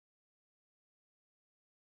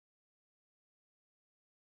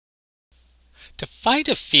To find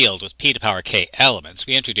a field with p to the power k elements,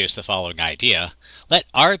 we introduce the following idea. Let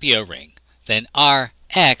R be a ring, then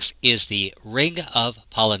Rx is the ring of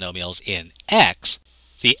polynomials in X.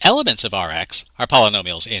 The elements of Rx are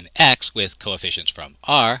polynomials in X with coefficients from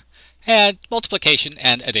R, and multiplication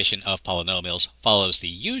and addition of polynomials follows the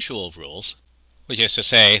usual rules, which is to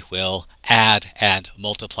say we'll add and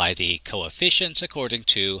multiply the coefficients according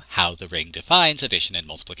to how the ring defines addition and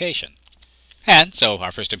multiplication. And so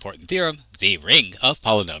our first important theorem, the ring of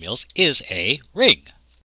polynomials, is a ring.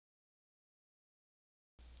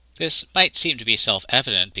 This might seem to be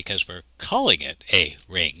self-evident because we're calling it a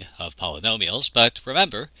ring of polynomials, but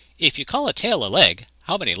remember, if you call a tail a leg,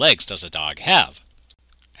 how many legs does a dog have?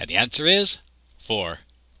 And the answer is 4.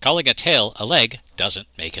 Calling a tail a leg doesn't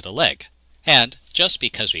make it a leg. And just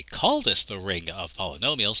because we call this the ring of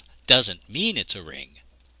polynomials doesn't mean it's a ring.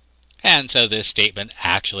 And so this statement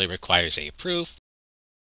actually requires a proof.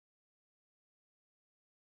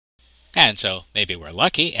 And so maybe we're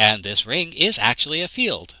lucky and this ring is actually a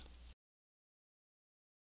field.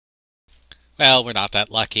 Well, we're not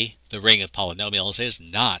that lucky. The ring of polynomials is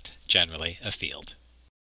not generally a field.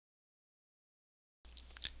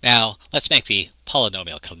 Now, let's make the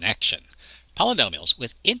polynomial connection. Polynomials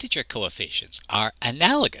with integer coefficients are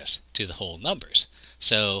analogous to the whole numbers.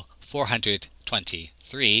 So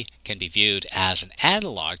 423 can be viewed as an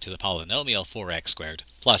analog to the polynomial 4x squared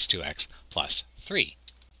plus 2x plus 3.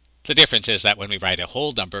 The difference is that when we write a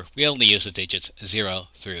whole number, we only use the digits 0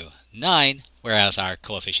 through 9, whereas our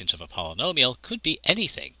coefficients of a polynomial could be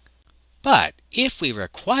anything. But if we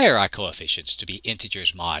require our coefficients to be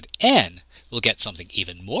integers mod n, we'll get something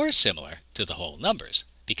even more similar to the whole numbers,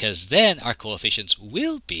 because then our coefficients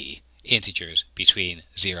will be integers between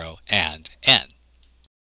 0 and n.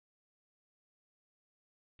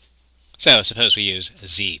 So suppose we use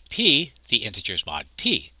zp, the integers mod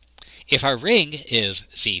p. If our ring is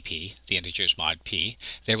zp, the integers mod p,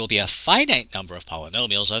 there will be a finite number of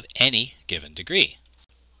polynomials of any given degree.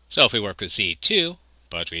 So if we work with z2,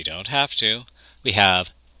 but we don't have to, we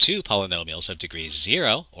have 2 polynomials of degree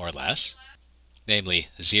 0 or less, namely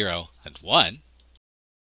 0 and 1,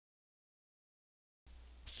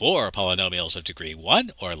 4 polynomials of degree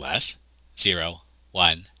 1 or less, 0,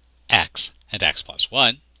 1, x, and x plus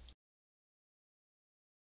 1,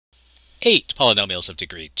 8 polynomials of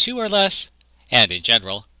degree 2 or less, and in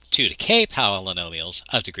general, 2 to k polynomials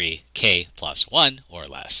of degree k plus 1 or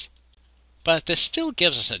less. But this still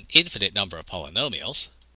gives us an infinite number of polynomials.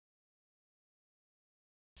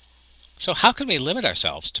 So how can we limit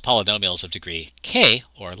ourselves to polynomials of degree k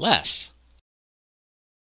or less?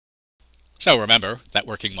 So remember that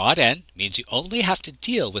working mod n means you only have to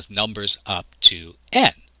deal with numbers up to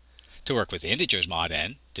n. To work with integers mod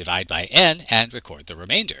n, divide by n and record the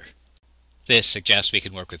remainder. This suggests we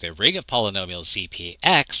can work with a ring of polynomials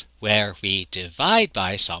zpx where we divide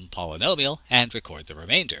by some polynomial and record the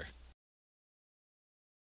remainder.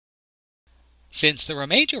 Since the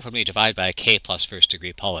remainder when we divide by a k plus first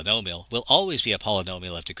degree polynomial will always be a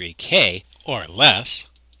polynomial of degree k or less,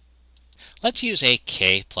 let's use a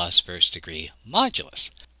k plus first degree modulus.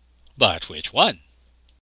 But which one?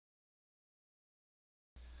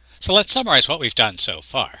 So let's summarize what we've done so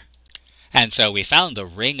far. And so we found the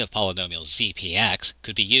ring of polynomials zpx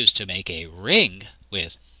could be used to make a ring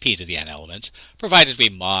with p to the n elements, provided we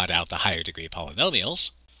mod out the higher degree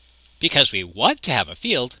polynomials. Because we want to have a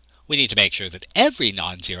field, we need to make sure that every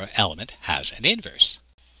non-zero element has an inverse.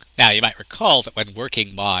 Now you might recall that when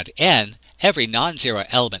working mod n, every non-zero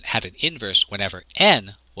element had an inverse whenever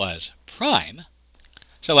n was prime.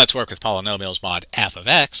 So let's work with polynomials mod f of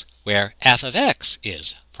x, where f of x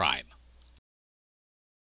is prime.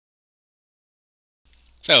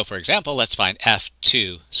 So for example, let's find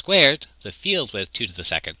f2 squared, the field with 2 to the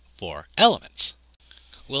second 4 elements.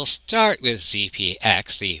 We'll start with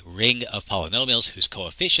zpx, the ring of polynomials whose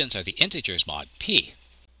coefficients are the integers mod p.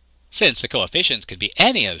 Since the coefficients can be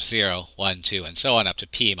any of 0, 1, 2, and so on up to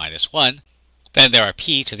p minus 1, then there are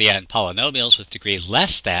p to the n polynomials with degree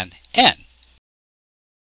less than n.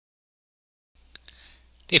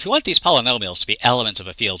 If we want these polynomials to be elements of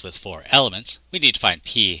a field with 4 elements, we need to find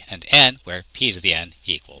p and n, where p to the n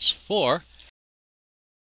equals 4.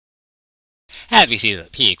 And we see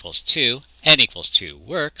that p equals 2, n equals 2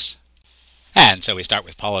 works. And so we start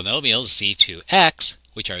with polynomials z2x,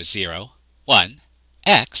 which are 0, 1,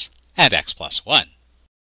 x, and x plus 1.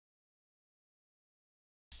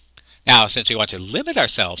 Now, since we want to limit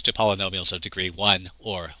ourselves to polynomials of degree 1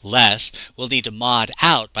 or less, we'll need to mod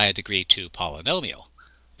out by a degree 2 polynomial.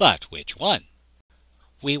 But which one?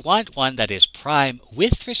 We want one that is prime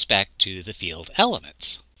with respect to the field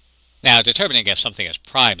elements. Now, determining if something is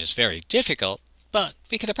prime is very difficult, but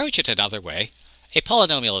we can approach it another way. A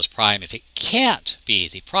polynomial is prime if it can't be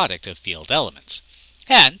the product of field elements.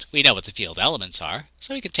 And we know what the field elements are,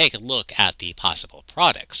 so we can take a look at the possible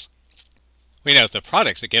products. We know the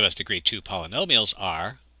products that give us degree 2 polynomials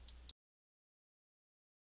are,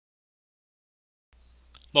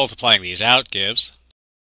 multiplying these out gives,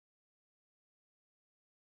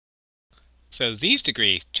 so these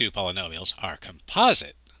degree 2 polynomials are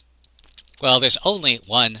composite. Well, there's only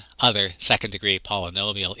one other second degree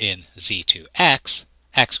polynomial in z2x,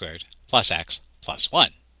 x squared plus x plus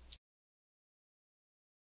 1.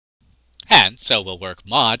 And so we'll work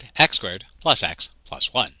mod x squared plus x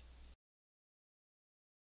plus 1.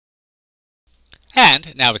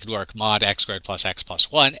 And now we can work mod x squared plus x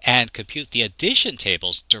plus 1 and compute the addition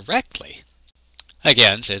tables directly.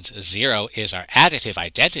 Again, since 0 is our additive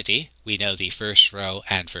identity, we know the first row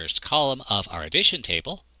and first column of our addition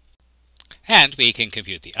table, and we can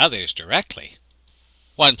compute the others directly.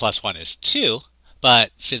 1 plus 1 is 2,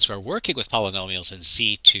 but since we're working with polynomials in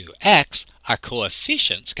z2x, our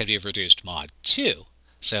coefficients can be reduced mod 2,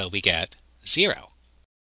 so we get 0.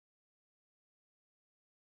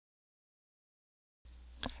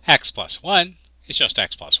 X plus 1 is just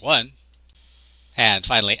x plus 1. And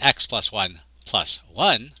finally, x plus 1 plus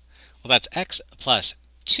 1, well, that's x plus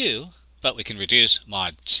 2, but we can reduce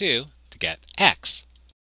mod 2 to get x.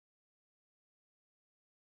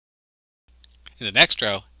 In the next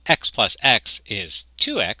row, x plus x is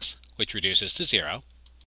 2x, which reduces to 0.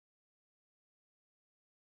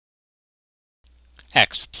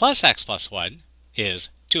 X plus 1 is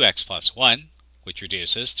 2x plus 1, which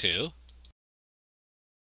reduces to,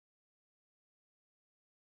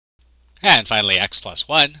 and finally, x plus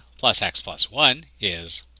 1 plus x plus 1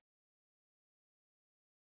 is,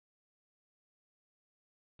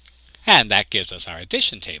 and that gives us our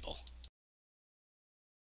addition table.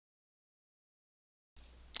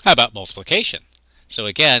 How about multiplication? So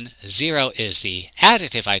again, 0 is the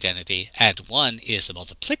additive identity and 1 is the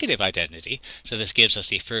multiplicative identity, so this gives us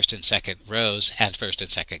the first and second rows and first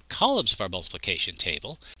and second columns of our multiplication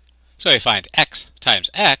table. So we find x times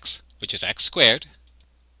x, which is x squared,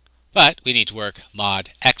 but we need to work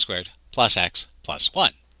mod x squared plus x plus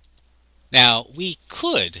 1. Now, we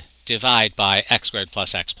could divide by x squared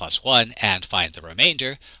plus x plus 1 and find the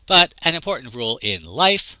remainder, but an important rule in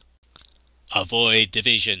life, avoid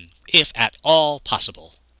division if at all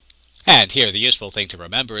possible. And here the useful thing to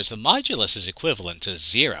remember is the modulus is equivalent to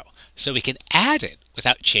 0, so we can add it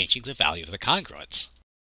without changing the value of the congruence.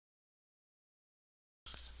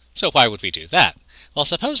 So why would we do that? Well,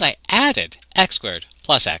 suppose I added x squared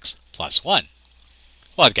plus x plus 1.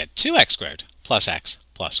 Well, I'd get 2x squared plus x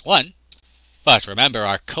plus 1. But remember,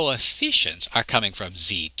 our coefficients are coming from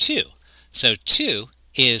z2. So 2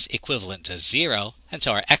 is equivalent to 0, and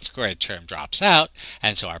so our x squared term drops out,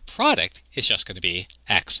 and so our product is just going to be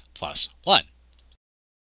x plus 1.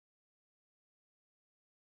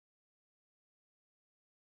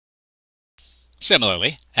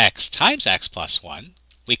 Similarly, x times x plus 1,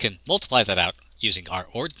 we can multiply that out using our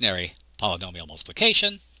ordinary polynomial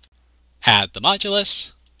multiplication, add the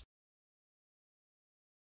modulus,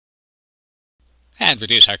 and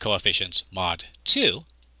reduce our coefficients mod 2.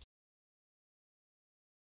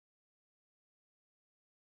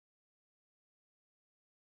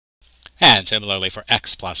 And similarly for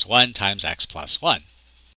x plus 1 times x plus 1.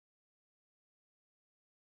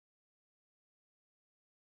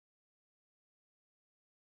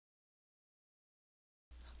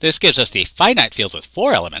 This gives us the finite field with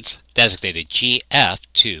 4 elements, designated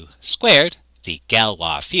GF2 squared, the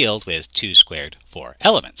Galois field with 2 squared 4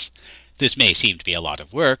 elements. This may seem to be a lot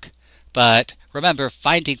of work, but remember,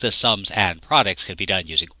 finding the sums and products can be done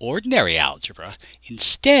using ordinary algebra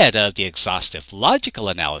instead of the exhaustive logical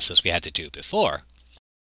analysis we had to do before.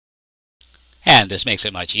 And this makes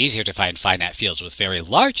it much easier to find finite fields with very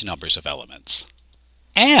large numbers of elements.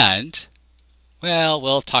 And, well,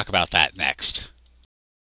 we'll talk about that next.